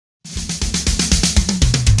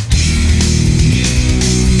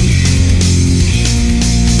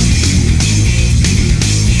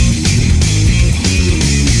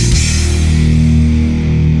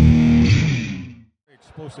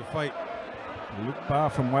Luke Barr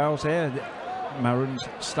from Wales there, Maroon's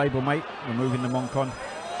stablemate, removing the Moncon.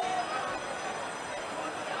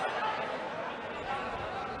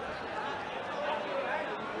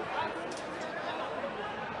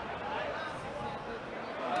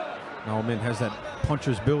 Nawamin has that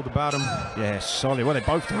puncher's build about him. Yeah, solid. Well, they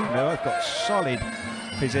both do. They both got solid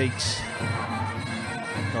physiques.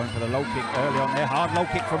 Going for the low kick early on there. Hard low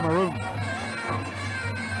kick from Maroon.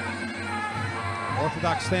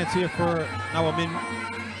 Orthodox stance here for Nawamin.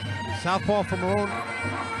 Southpaw from Maroon.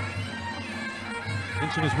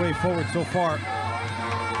 Inching his way forward so far.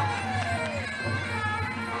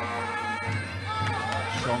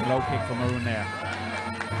 Strong low kick from Maroon there.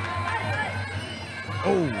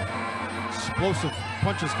 Oh, explosive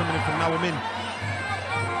punches coming in from Nawamin. I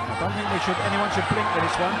don't think anyone should blink with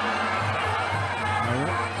this one.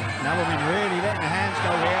 Nawamin really letting the hands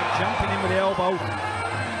go here, jumping in with the elbow.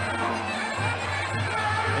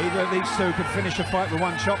 Either of these two could finish a fight with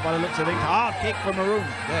one shot by the looks of things. Hard kick from Maroon.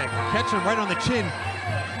 Yeah, catching him right on the chin.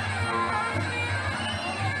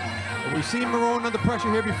 We've seen Maroon under pressure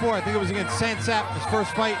here before. I think it was against Sansap, his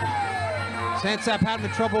first fight. Sansap had him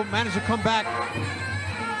in trouble, managed to come back.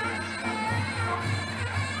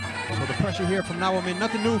 So the pressure here from Nawamin,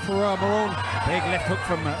 nothing new for Maroon. Big left hook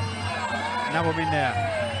from Nawamin there.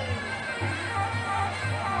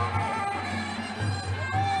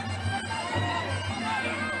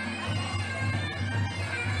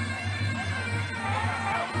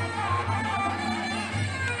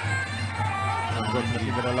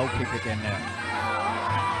 Give it a low kick again there.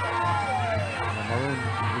 And Maroon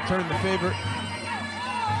returned the favor.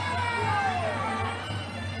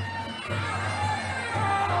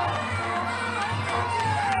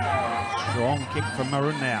 Strong kick from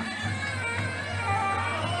Maroon there.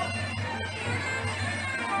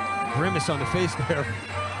 Grimace on the face there.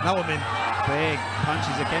 Nawamin. Big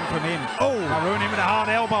punches again from him. Oh! Maroon in with a hard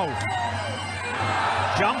elbow.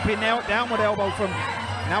 Jumping out, downward elbow from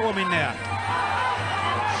Nawamin there.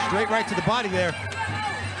 Straight right to the body there.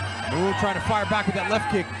 Maroon trying to fire back with that left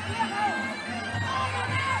kick.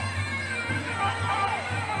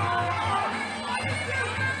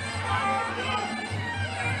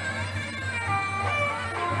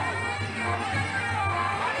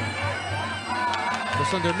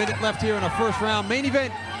 Just under a minute left here in our first round. Main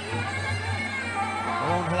event.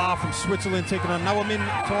 Maroan Hallal from Switzerland taking on Nawamin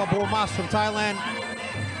Tor Buamas from Thailand.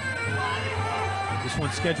 This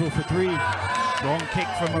one's scheduled for 3. Strong kick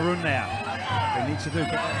from Maroon there. They need to do,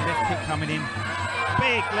 get that left kick coming in.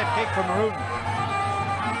 Big left kick from Maroon.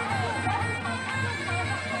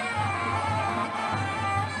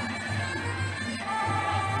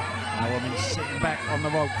 Nawamin sitting back on the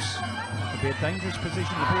ropes. Could be a dangerous position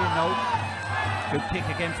to be in though. Good kick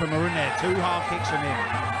again from Maroon there. 2 hard kicks from him.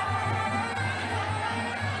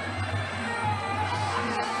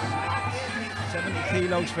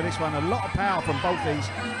 Kilos for this one. A lot of power from both these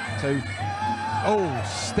two. Oh,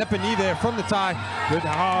 stepping knee there from the Thai. Good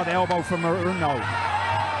hard elbow from Maroon though.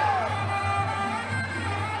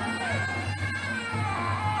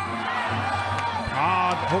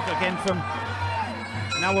 Hard hook again from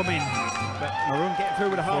Nawamin. But Maroon getting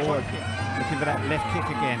through with a hard hook. Looking for that left kick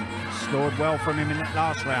again. Scored well from him in that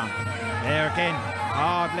last round. There again.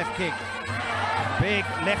 Hard left kick. Big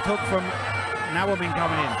left hook from Nawamin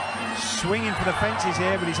coming in. Swinging for the fences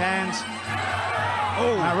here with his hands.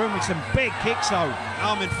 Oh, Maroon with some big kicks though.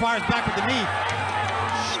 Nawamin fires back with the knee.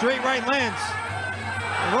 Straight right lands.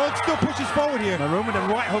 Maroon still pushes forward here. Maroon with a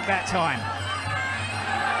right hook that time.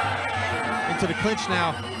 Into the clinch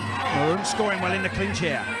now. Maroon scoring well in the clinch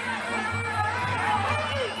here.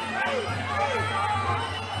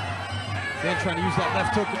 Then trying to use that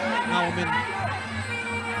left hook. Nawamin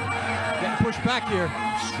getting pushed back here.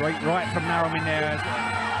 Straight right from Nawamin there.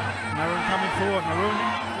 Maroon coming forward. Maroon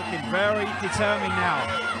looking very determined now.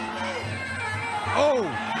 Oh,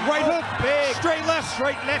 right hook. Big. Straight left.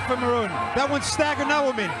 Straight left for Maroon. That one staggered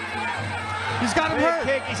Nawamin. He's got him Big hurt.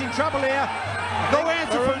 kick. He's in trouble here. No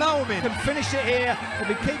answer from Nawamin. Can finish it here. If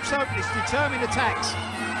he keeps up his determined attacks.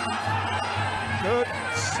 Good.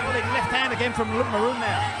 Solid left hand again from Maroon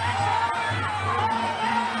there.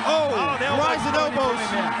 Oh, rising elbows.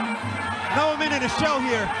 Nawamin in a shell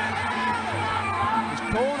here.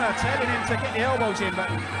 Corner telling him to get the elbows in, but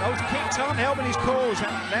those kicks aren't helping his cause.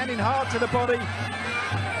 Landing hard to the body.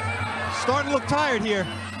 Starting to look tired here.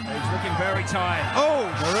 He's looking very tired.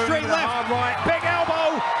 Oh, Maroon straight left. Hard right. Big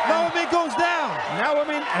elbow. Nawamin goes down.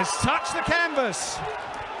 Nawamin has touched the canvas.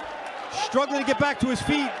 Struggling to get back to his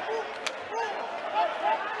feet.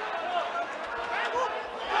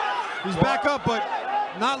 He's back up, but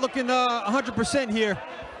not looking 100% here.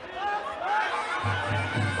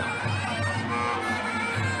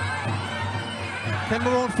 Can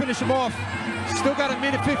Maroan finish him off? Still got a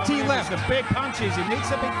minute 15 left. The big punches. He needs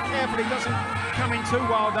to be careful he doesn't come in too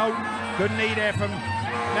wild though. Good knee there from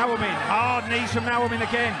Nawamin. Hard knees from Nawamin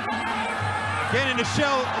again. Again in the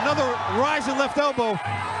shell, another rising left elbow.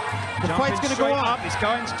 The fight's going to go on. He's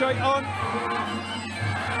going straight on.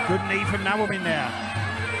 Good knee from Nawamin there.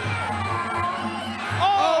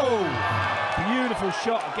 Oh! Beautiful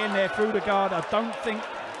shot again there through the guard. I don't think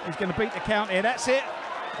he's going to beat the count here. That's it.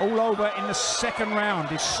 All over in the second round.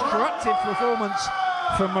 Destructive performance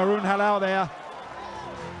from Maroan Hallal there.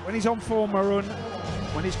 When he's on form, Maroon,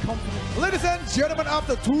 when he's confident. Ladies and gentlemen,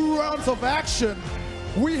 after 2 rounds of action,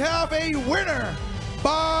 we have a winner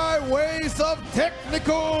by ways of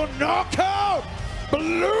technical knockout.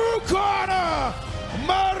 Blue corner,